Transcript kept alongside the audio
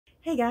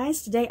Hey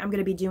guys, today I'm going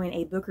to be doing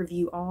a book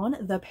review on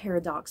The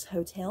Paradox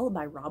Hotel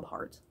by Rob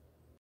Hart.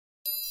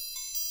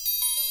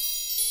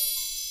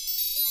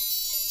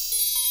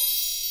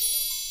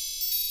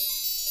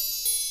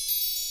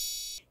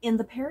 In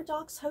The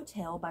Paradox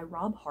Hotel by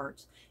Rob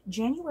Hart,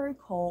 January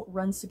Cole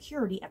runs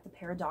security at the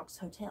Paradox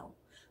Hotel,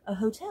 a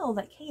hotel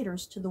that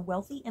caters to the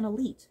wealthy and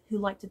elite who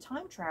like to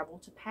time travel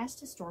to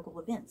past historical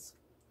events.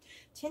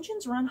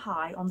 Tensions run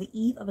high on the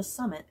eve of a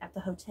summit at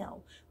the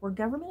hotel, where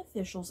government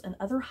officials and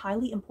other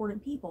highly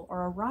important people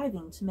are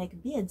arriving to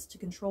make bids to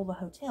control the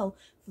hotel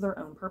for their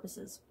own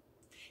purposes.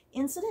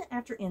 Incident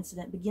after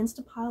incident begins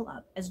to pile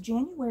up as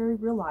January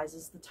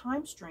realizes the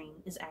time strain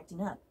is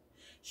acting up.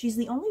 She's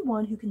the only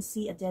one who can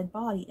see a dead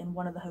body in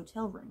one of the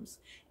hotel rooms,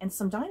 and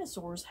some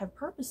dinosaurs have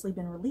purposely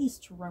been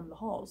released to roam the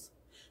halls.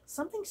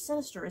 Something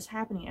sinister is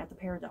happening at the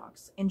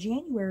Paradox, and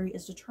January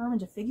is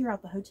determined to figure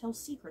out the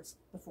hotel's secrets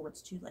before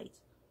it's too late.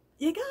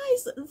 You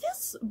guys,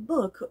 this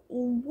book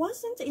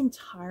wasn't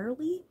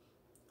entirely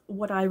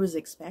what I was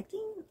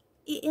expecting.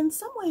 In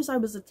some ways, I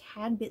was a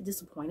tad bit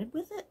disappointed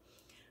with it,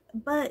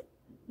 but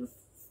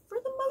for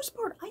the most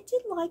part, I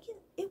did like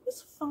it. It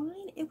was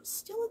fine. It was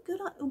still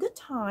a good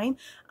time.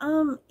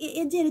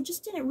 It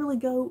just didn't really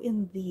go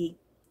in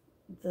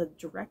the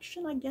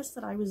direction, I guess,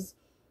 that I was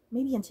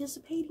maybe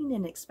anticipating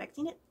and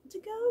expecting it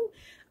to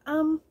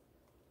go.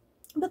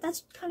 But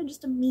that's kind of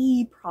just a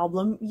me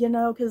problem, you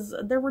know, because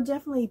there were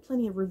definitely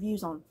plenty of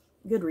reviews on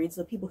Goodreads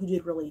of people who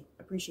did really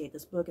appreciate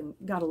this book and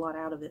got a lot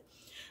out of it.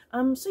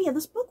 So yeah,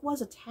 this book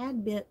was a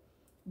tad bit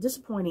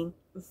disappointing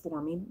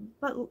for me,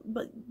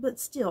 but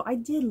still, I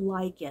did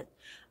like it.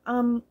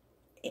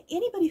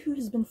 Anybody who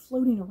has been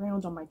floating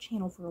around on my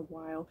channel for a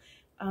while,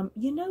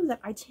 you know that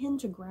I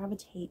tend to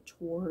gravitate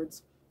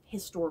towards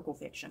historical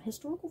fiction.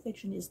 Historical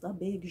fiction is the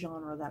big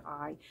genre that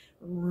I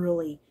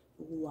really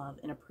love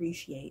and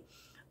appreciate.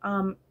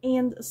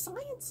 And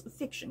science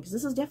fiction, because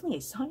this is definitely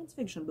a science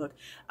fiction book,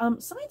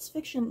 science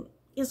fiction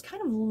is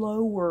kind of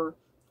lower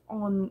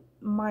on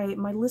my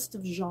list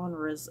of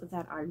genres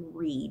that I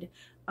read.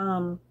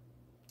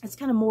 It's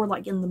kind of more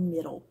like in the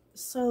middle.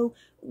 So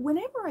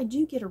whenever I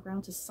do get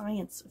around to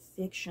science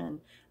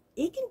fiction,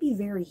 it can be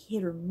very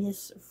hit or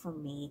miss for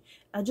me,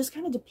 just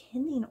kind of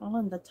depending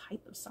on the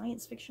type of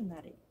science fiction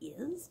that it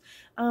is,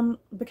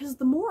 because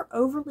the more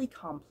overly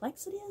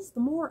complex it is, the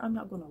more I'm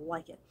not going to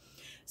like it.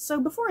 So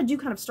before I do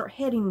kind of start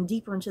heading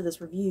deeper into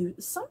this review,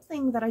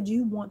 something that I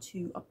do want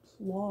to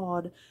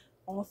applaud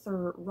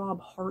author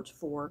Rob Hart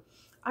for,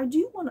 I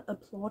do want to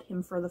applaud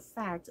him for the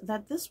fact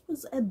that this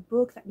was a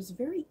book that was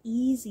very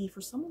easy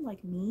for someone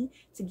like me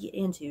to get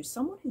into,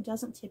 someone who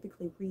doesn't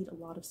typically read a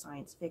lot of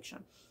science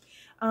fiction.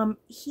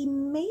 He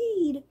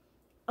made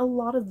a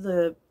lot of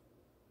the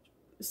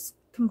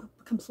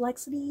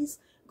complexities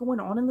going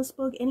on in this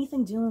book,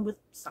 anything dealing with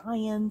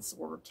science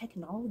or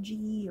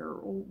technology or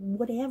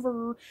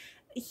whatever,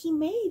 he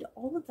made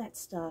all of that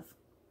stuff,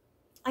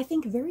 I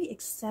think, very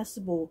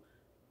accessible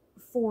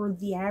for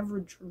the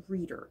average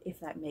reader, if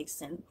that makes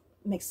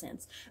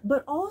sense,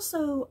 but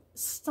also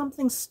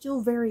something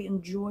still very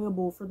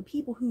enjoyable for the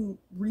people who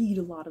read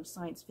a lot of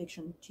science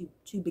fiction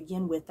to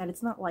begin with, that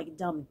it's not like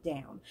dumbed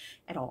down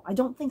at all. I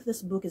don't think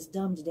this book is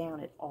dumbed down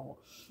at all,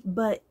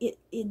 but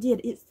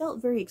it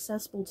felt very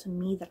accessible to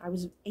me, that I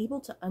was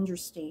able to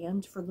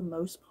understand for the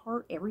most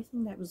part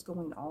everything that was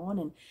going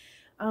on.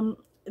 And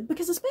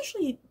because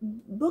especially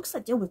books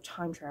that deal with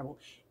time travel,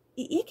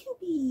 it can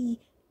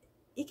be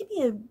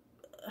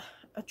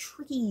a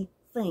tricky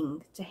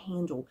thing to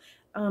handle,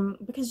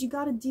 because you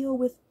got to deal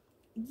with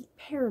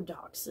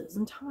paradoxes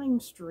and time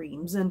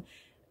streams and,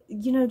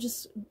 you know,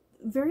 just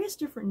various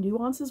different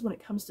nuances when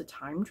it comes to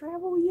time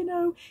travel. You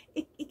know,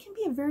 it can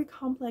be a very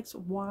complex,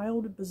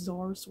 wild,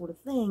 bizarre sort of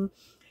thing,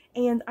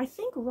 and I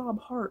think Rob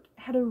Hart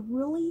had a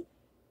really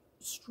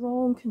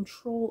strong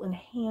control and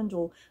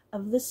handle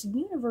of this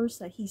universe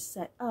that he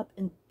set up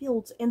and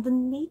built, and the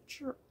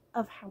nature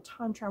of how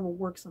time travel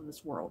works in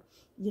this world.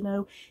 You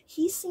know,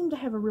 he seemed to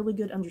have a really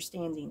good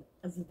understanding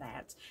of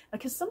that,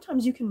 because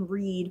sometimes you can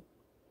read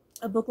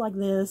a book like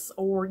this,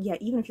 or yeah,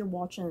 even if you're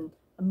watching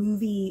a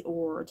movie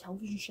or a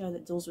television show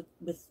that deals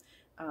with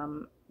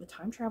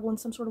time travel in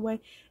some sort of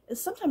way,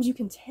 sometimes you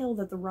can tell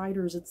that the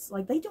writers, it's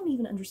like they don't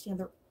even understand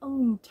their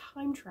own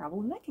time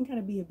travel, and that can kind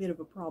of be a bit of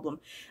a problem.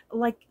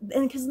 Like,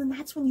 and because then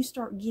that's when you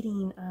start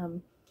getting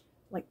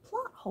like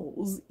plot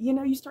holes, you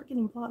know, you start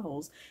getting plot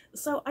holes.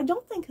 So I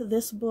don't think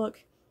this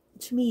book,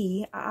 to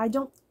me, I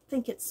don't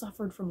think it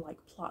suffered from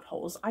like plot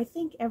holes. I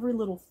think every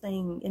little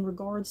thing in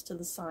regards to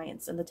the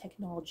science and the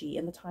technology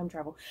and the time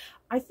travel,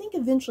 I think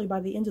eventually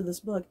by the end of this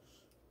book,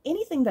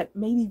 anything that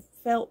maybe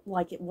felt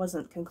like it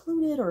wasn't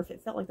concluded, or if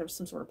it felt like there was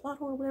some sort of plot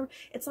hole or whatever,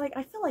 it's like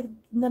I feel like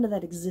none of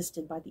that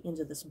existed by the end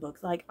of this book.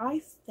 Like, I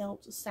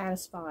felt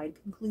satisfied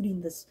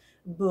concluding this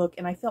book,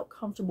 and I felt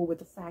comfortable with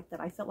the fact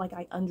that I felt like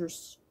I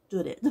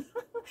understood it.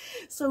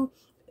 so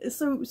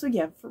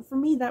yeah, for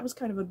me, that was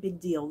kind of a big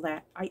deal,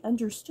 that I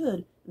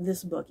understood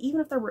this book.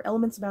 Even if there were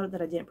elements about it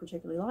that I didn't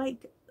particularly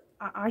like,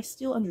 I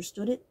still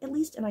understood it, at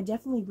least, and I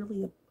definitely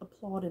really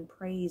applaud and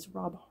praise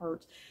Rob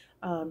Hart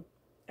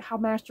how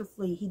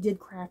masterfully he did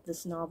craft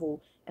this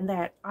novel, and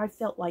that I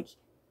felt like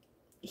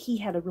he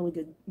had a really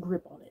good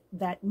grip on it.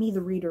 That me,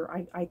 the reader,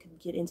 I could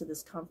get into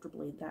this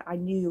comfortably, that I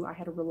knew I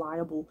had a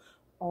reliable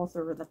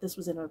author, that this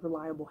was in a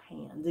reliable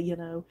hand, you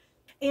know.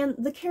 And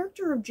the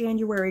character of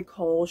January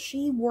Cole,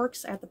 she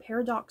works at the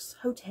Paradox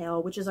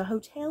Hotel, which is a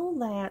hotel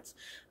that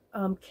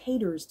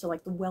caters to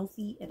like the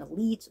wealthy and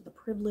elite, the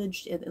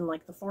privileged, and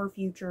like the far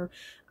future.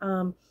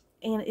 And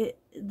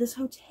this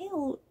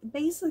hotel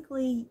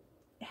basically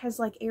has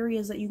like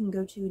areas that you can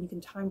go to, and you can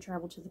time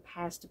travel to the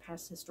past, to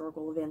past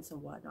historical events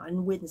and whatnot,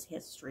 and witness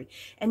history.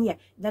 And yeah,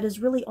 that is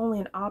really only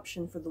an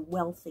option for the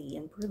wealthy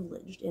and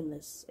privileged in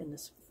this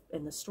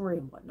story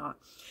and whatnot.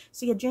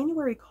 So yeah,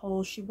 January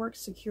Cole, she works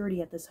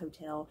security at this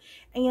hotel.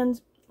 And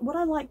what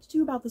I liked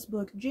too about this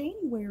book,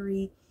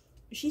 January,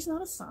 she's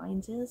not a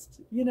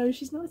scientist, you know,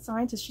 she's not a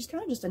scientist. She's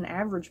kind of just an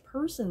average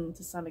person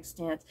to some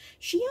extent.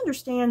 She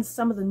understands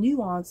some of the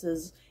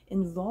nuances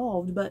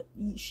involved, but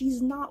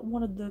she's not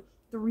one of the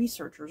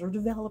researchers or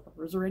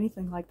developers or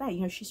anything like that.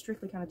 You know, she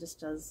strictly kind of just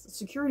does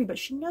security, but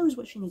she knows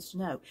what she needs to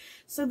know.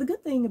 So the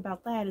good thing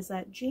about that is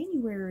that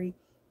January,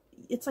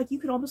 it's like you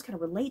could almost kind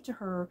of relate to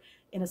her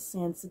in a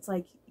sense. It's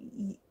like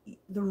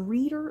the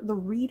reader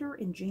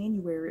and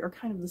January are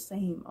kind of the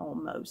same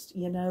almost,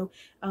 you know.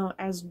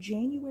 As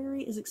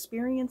January is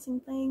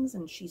experiencing things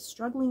and she's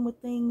struggling with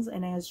things,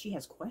 and as she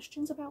has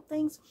questions about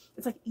things,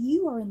 it's like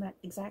you are in that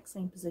exact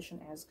same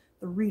position as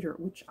the reader,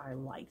 which I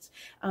liked.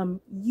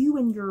 You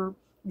and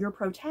your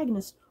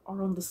protagonist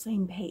are on the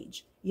same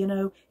page. You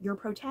know, your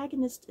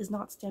protagonist is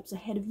not steps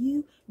ahead of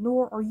you,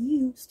 nor are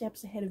you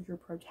steps ahead of your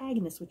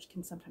protagonist, which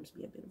can sometimes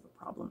be a bit of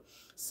a problem.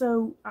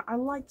 So I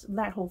liked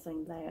that whole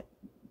thing, that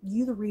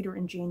you, the reader,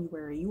 in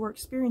January, you are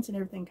experiencing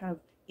everything kind of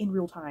in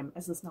real time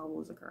as this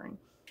novel is occurring.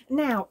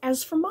 Now,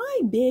 as for my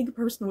big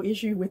personal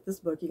issue with this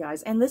book, you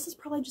guys, and this is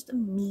probably just a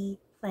me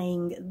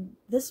thing,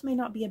 this may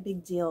not be a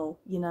big deal,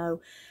 you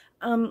know.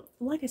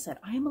 Like I said,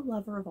 I am a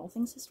lover of all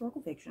things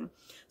historical fiction.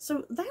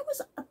 So that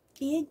was a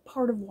big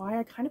part of why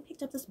I kind of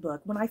picked up this book.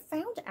 When I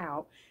found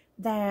out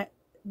that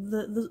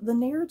the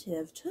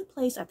narrative took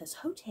place at this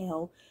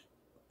hotel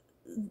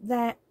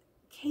that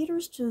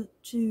caters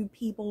to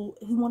people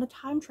who want to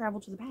time travel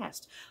to the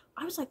past,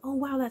 I was like, oh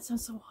wow, that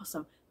sounds so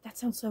awesome. That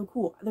sounds so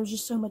cool. There's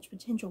just so much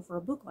potential for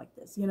a book like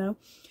this, you know?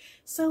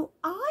 So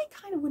I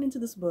kind of went into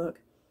this book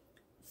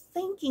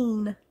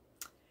thinking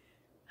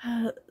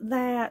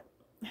that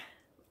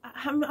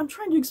I'm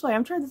trying to explain.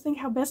 I'm trying to think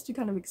how best to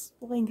kind of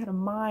explain kind of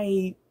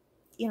my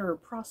inner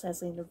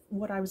processing of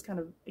what I was kind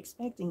of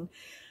expecting.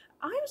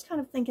 I was kind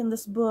of thinking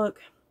this book,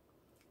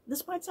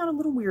 this might sound a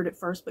little weird at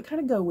first, but kind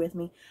of go with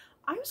me.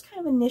 I was kind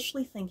of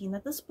initially thinking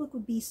that this book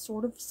would be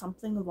sort of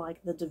something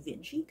like the Da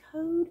Vinci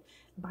Code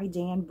by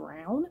Dan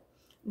Brown.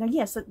 Now,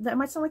 yes, that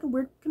might sound like a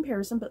weird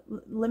comparison, but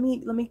let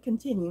me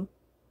continue.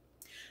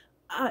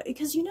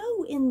 Because, you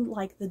know, in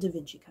like the Da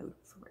Vinci Code,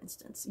 for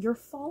instance, you're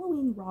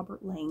following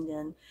Robert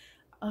Langdon,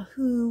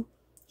 who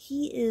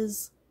he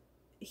is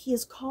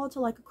called to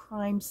like a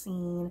crime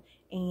scene,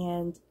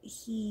 and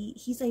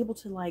he's able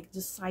to like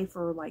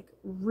decipher like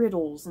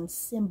riddles and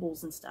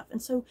symbols and stuff.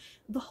 And so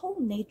the whole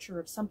nature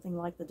of something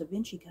like the Da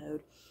Vinci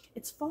Code,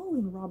 it's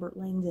following Robert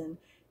Langdon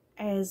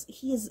as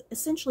he is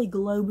essentially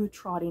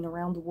globe-trotting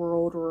around the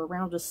world, or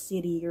around a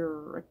city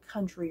or a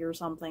country or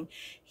something.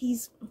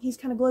 He's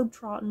kind of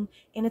globe-trotting,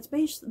 and it's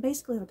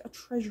basically like a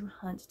treasure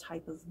hunt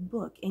type of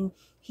book, and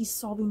he's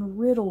solving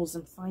riddles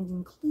and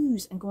finding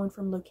clues and going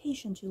from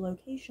location to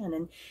location,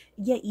 and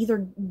yet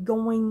either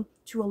going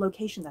to a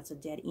location that's a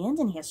dead end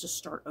and he has to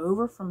start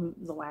over from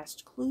the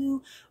last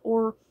clue,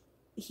 or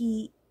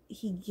he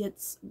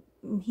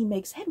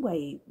makes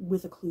headway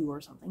with a clue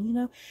or something, you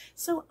know?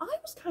 So I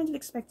was kind of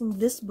expecting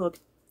this book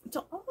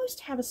to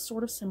almost have a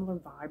sort of similar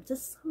vibe to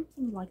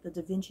something like the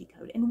Da Vinci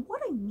Code. And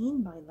what I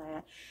mean by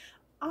that,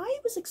 I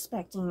was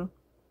expecting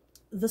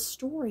the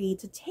story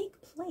to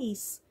take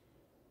place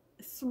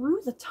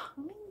through the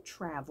time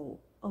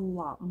travel a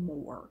lot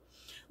more.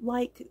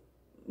 Like,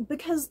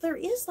 because there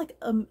is like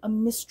a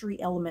mystery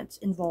element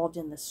involved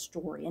in this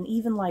story, and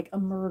even like a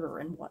murder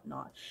and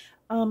whatnot.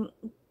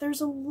 There's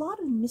a lot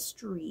of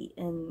mystery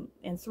and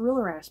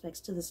thriller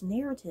aspects to this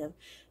narrative.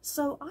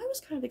 So I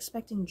was kind of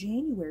expecting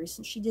January,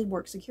 since she did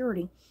work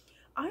security,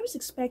 I was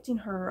expecting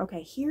her,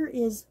 okay, here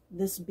is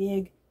this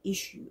big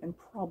issue and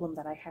problem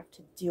that I have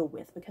to deal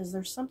with, because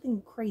there's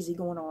something crazy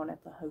going on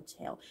at the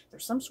hotel.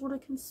 There's some sort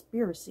of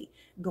conspiracy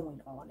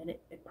going on, and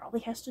it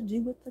probably has to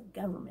do with the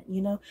government,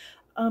 you know?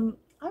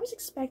 I was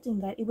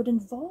expecting that it would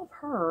involve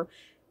her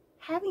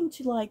having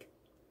to like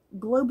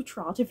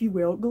globetrot, if you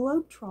will,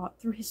 globetrot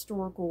through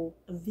historical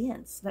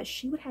events, that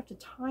she would have to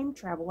time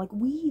travel, like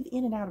weave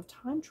in and out of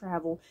time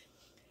travel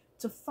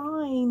to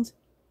find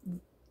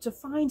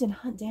and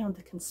hunt down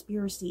the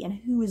conspiracy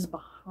and who is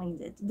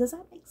behind it. Does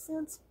that make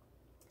sense?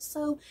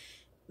 So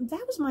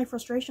that was my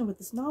frustration with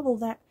this novel,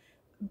 that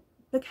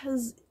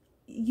because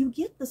you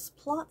get this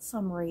plot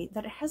summary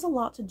that it has a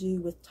lot to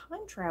do with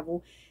time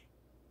travel,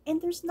 and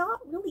there's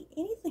not really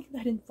anything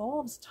that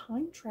involves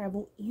time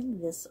travel in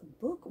this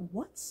book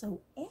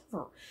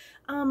whatsoever.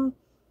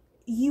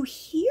 you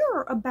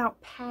hear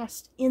about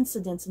past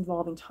incidents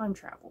involving time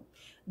travel,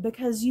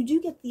 because you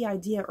do get the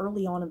idea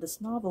early on in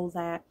this novel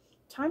that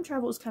time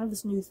travel is kind of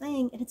this new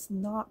thing, and it's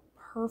not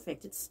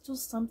perfect. It's still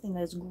something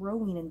that is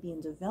growing and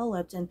being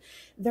developed, and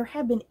there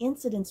have been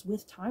incidents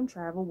with time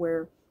travel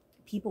where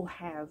people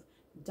have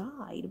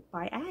died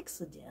by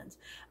accident.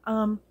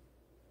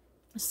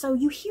 So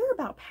you hear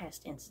about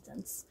past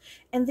incidents,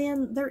 and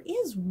then there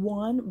is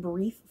one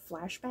brief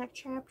flashback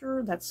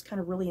chapter that's kind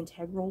of really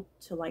integral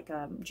to like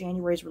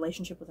January's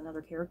relationship with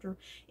another character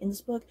in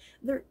this book.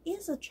 There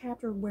is a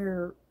chapter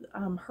where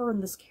her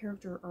and this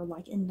character are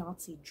like in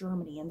Nazi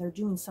Germany, and they're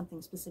doing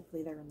something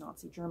specifically there in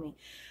Nazi Germany.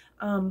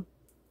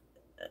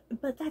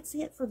 But that's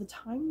it for the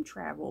time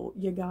travel,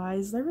 you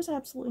guys. There is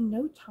absolutely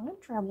no time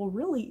travel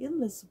really in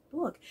this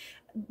book.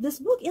 This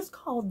book is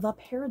called The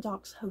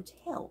Paradox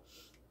Hotel.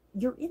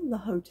 You're in the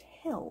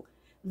hotel.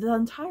 The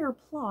entire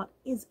plot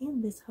is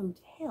in this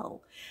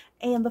hotel.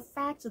 And the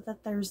fact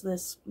that there's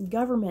this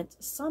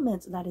government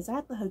summit that is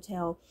at the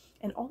hotel,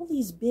 and all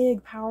these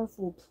big,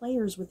 powerful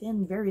players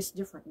within various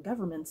different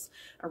governments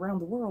around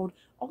the world,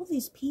 all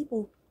these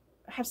people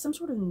have some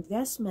sort of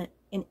investment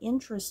and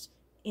interest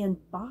in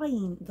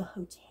buying the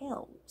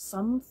hotel.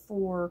 Some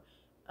for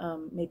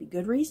maybe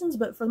good reasons,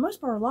 but for the most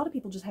part, a lot of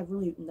people just have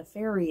really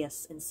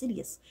nefarious,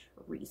 insidious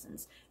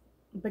reasons.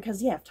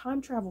 Because, yeah, if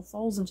time travel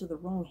falls into the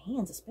wrong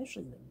hands,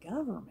 especially the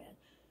government,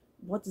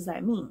 what does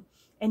that mean?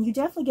 And you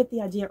definitely get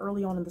the idea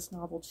early on in this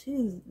novel,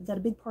 too, that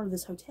a big part of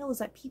this hotel is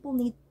that people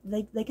need,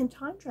 they can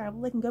time travel,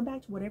 they can go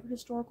back to whatever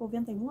historical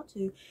event they want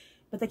to,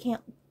 but they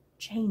can't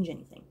change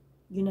anything.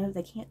 You know,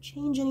 they can't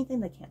change anything,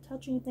 they can't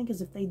touch anything,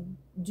 because if they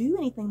do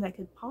anything that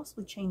could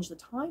possibly change the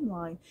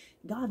timeline,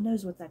 God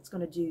knows what that's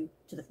going to do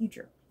to the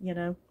future, you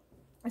know?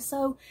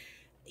 So,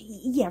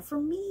 yeah, for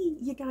me,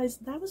 you guys,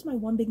 that was my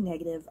one big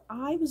negative.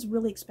 I was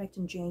really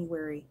expecting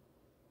January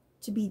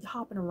to be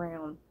hopping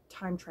around,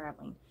 time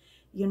traveling.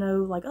 You know,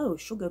 like, oh,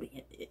 she'll go to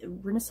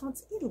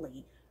Renaissance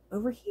Italy.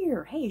 Over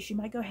here, hey, she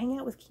might go hang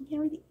out with King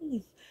Henry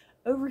VIII.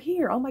 Over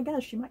here, oh my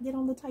gosh, she might get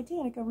on the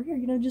Titanic over here.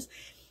 You know, just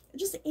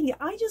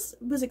I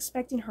just was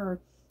expecting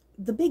her,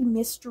 the big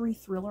mystery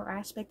thriller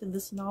aspect of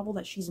this novel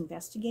that she's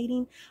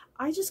investigating,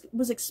 I just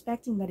was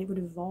expecting that it would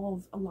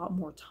involve a lot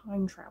more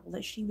time travel,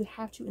 that she would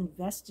have to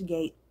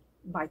investigate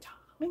by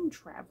time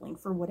traveling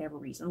for whatever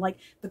reason. Like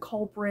the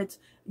culprit,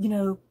 you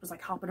know, was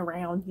like hopping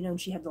around, you know,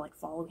 and she had to like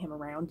follow him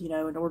around, you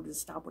know, in order to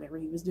stop whatever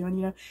he was doing,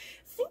 you know.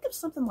 Think of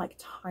something like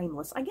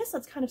Timeless. I guess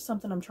that's kind of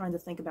something I'm trying to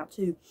think about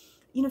too.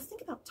 You know,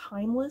 think about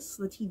Timeless,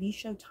 the TV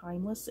show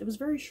Timeless. It was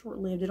very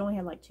short-lived. It only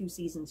had like 2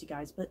 seasons, you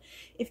guys. But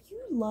if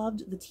you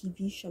loved the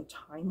TV show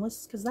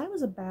Timeless, because that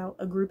was about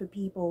a group of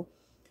people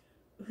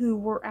who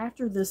were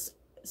after this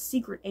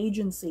secret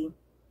agency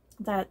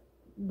that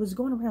was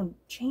going around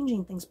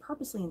changing things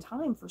purposely in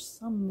time for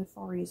some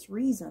nefarious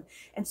reason.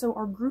 And so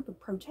our group of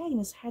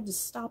protagonists had to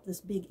stop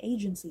this big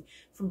agency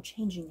from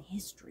changing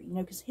history, you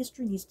know, because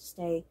history needs to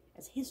stay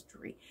as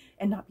history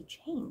and not be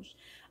changed.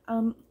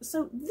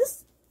 So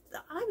this...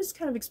 I was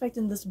kind of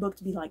expecting this book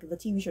to be like the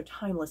TV show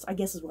Timeless, I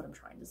guess is what I'm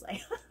trying to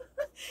say,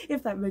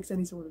 if that makes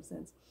any sort of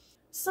sense.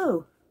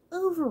 So,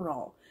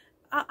 overall,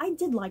 I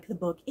did like the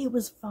book. It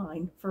was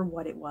fine for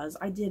what it was.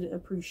 I did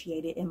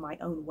appreciate it in my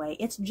own way.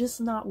 It's just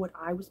not what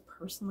I was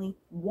personally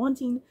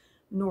wanting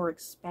nor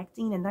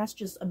expecting, and that's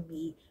just a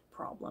me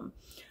problem.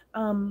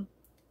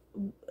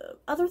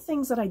 Other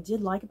things that I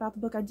did like about the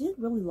book, I did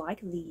really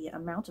like the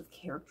amount of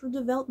character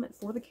development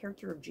for the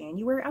character of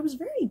January. I was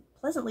very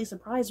pleasantly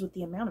surprised with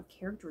the amount of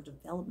character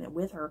development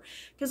with her,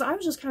 because I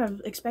was just kind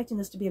of expecting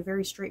this to be a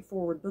very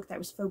straightforward book that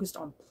was focused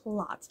on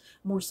plot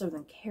more so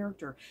than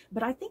character.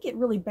 But I think it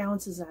really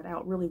balances that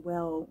out really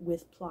well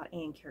with plot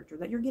and character,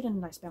 that you're getting a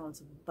nice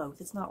balance of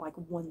both. It's not like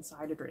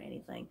one-sided or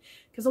anything,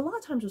 because a lot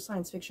of times with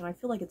science fiction, I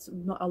feel like it's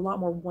a lot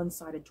more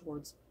one-sided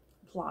towards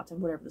plot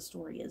and whatever the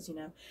story is, you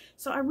know.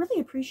 So I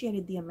really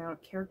appreciated the amount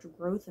of character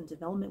growth and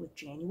development with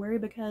January,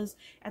 because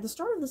at the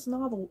start of this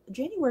novel,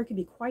 January can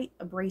be quite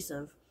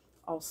abrasive,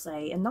 I'll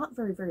say, and not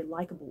very, very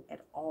likable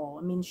at all.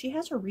 I mean, she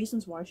has her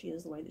reasons why she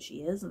is the way that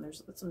she is, and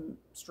there's some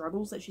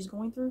struggles that she's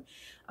going through.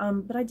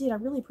 But I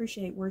really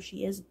appreciate where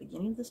she is at the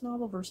beginning of this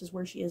novel versus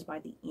where she is by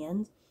the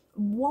end,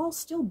 while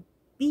still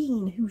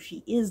being who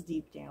she is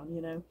deep down,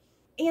 you know.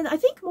 And I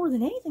think more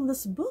than anything,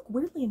 this book,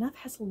 weirdly enough,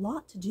 has a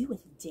lot to do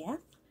with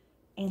death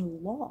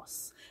and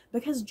loss,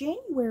 because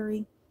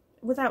January,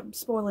 without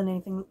spoiling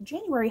anything,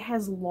 January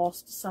has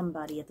lost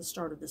somebody at the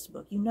start of this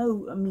book. You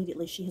know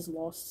immediately she has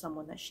lost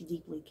someone that she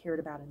deeply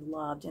cared about and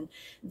loved, and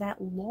that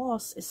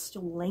loss is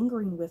still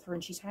lingering with her,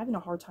 and she's having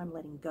a hard time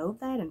letting go of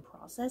that and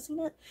processing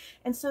it.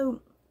 And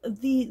so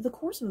the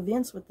course of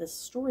events with this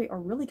story are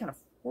really kind of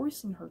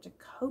forcing her to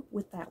cope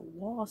with that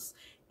loss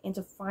and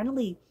to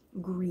finally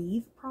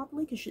grieve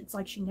properly, because it's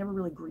like she never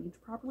really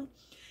grieved properly.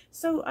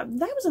 So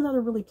that was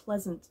another really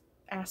pleasant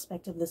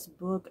aspect of this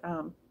book.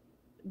 Kind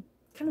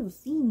of the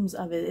themes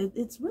of it,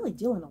 it's really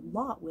dealing a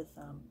lot with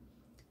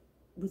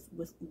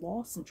with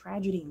loss and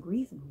tragedy and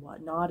grief and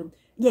whatnot. And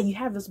yeah, you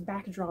have this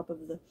backdrop of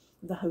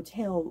the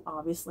hotel,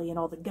 obviously, and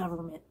all the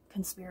government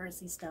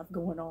conspiracy stuff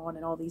going on,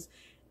 and all these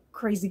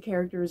crazy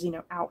characters, you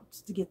know, out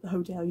to get the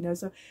hotel, you know.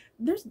 So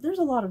there's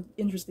a lot of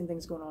interesting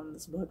things going on in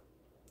this book.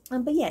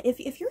 But yeah,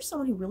 if you're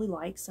someone who really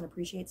likes and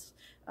appreciates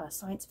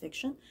science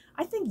fiction,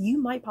 I think you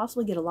might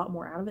possibly get a lot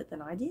more out of it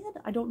than I did.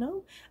 I don't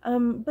know.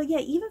 But yeah,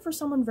 even for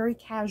someone very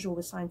casual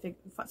with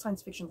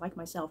science fiction like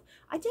myself,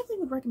 I definitely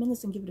would recommend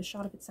this and give it a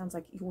shot if it sounds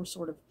like your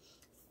sort of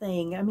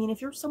thing. I mean,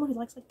 if you're someone who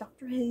likes like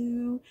Doctor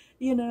Who,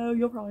 you know,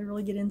 you'll probably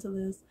really get into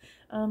this.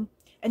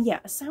 And yeah,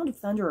 A Sound of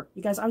Thunder.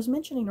 You guys, I was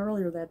mentioning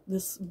earlier that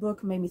this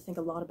book made me think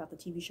a lot about the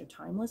TV show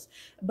Timeless,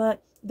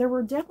 but there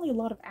were definitely a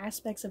lot of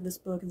aspects of this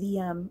book.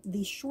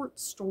 The short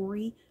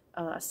story,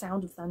 A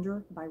Sound of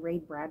Thunder by Ray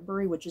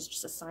Bradbury, which is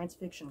just a science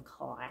fiction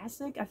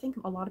classic. I think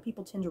a lot of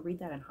people tend to read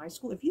that in high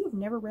school. If you have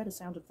never read A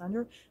Sound of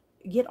Thunder,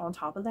 get on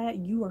top of that.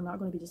 You are not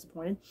going to be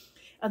disappointed.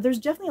 There's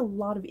definitely a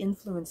lot of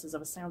influences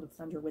of A Sound of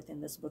Thunder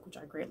within this book, which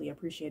I greatly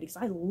appreciate because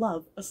I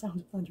love A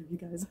Sound of Thunder, you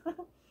guys.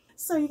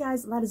 So you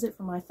guys, that is it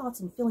for my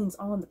thoughts and feelings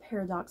on The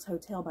Paradox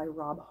Hotel by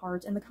Rob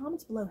Hart. In the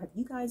comments below, have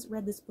you guys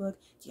read this book?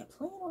 Do you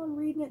plan on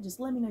reading it?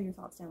 Just let me know your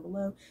thoughts down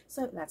below.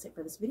 So that's it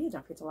for this video.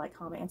 Don't forget to like,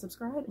 comment, and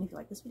subscribe. And if you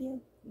like this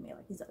video, you may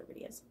like these other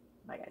videos.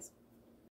 Bye guys.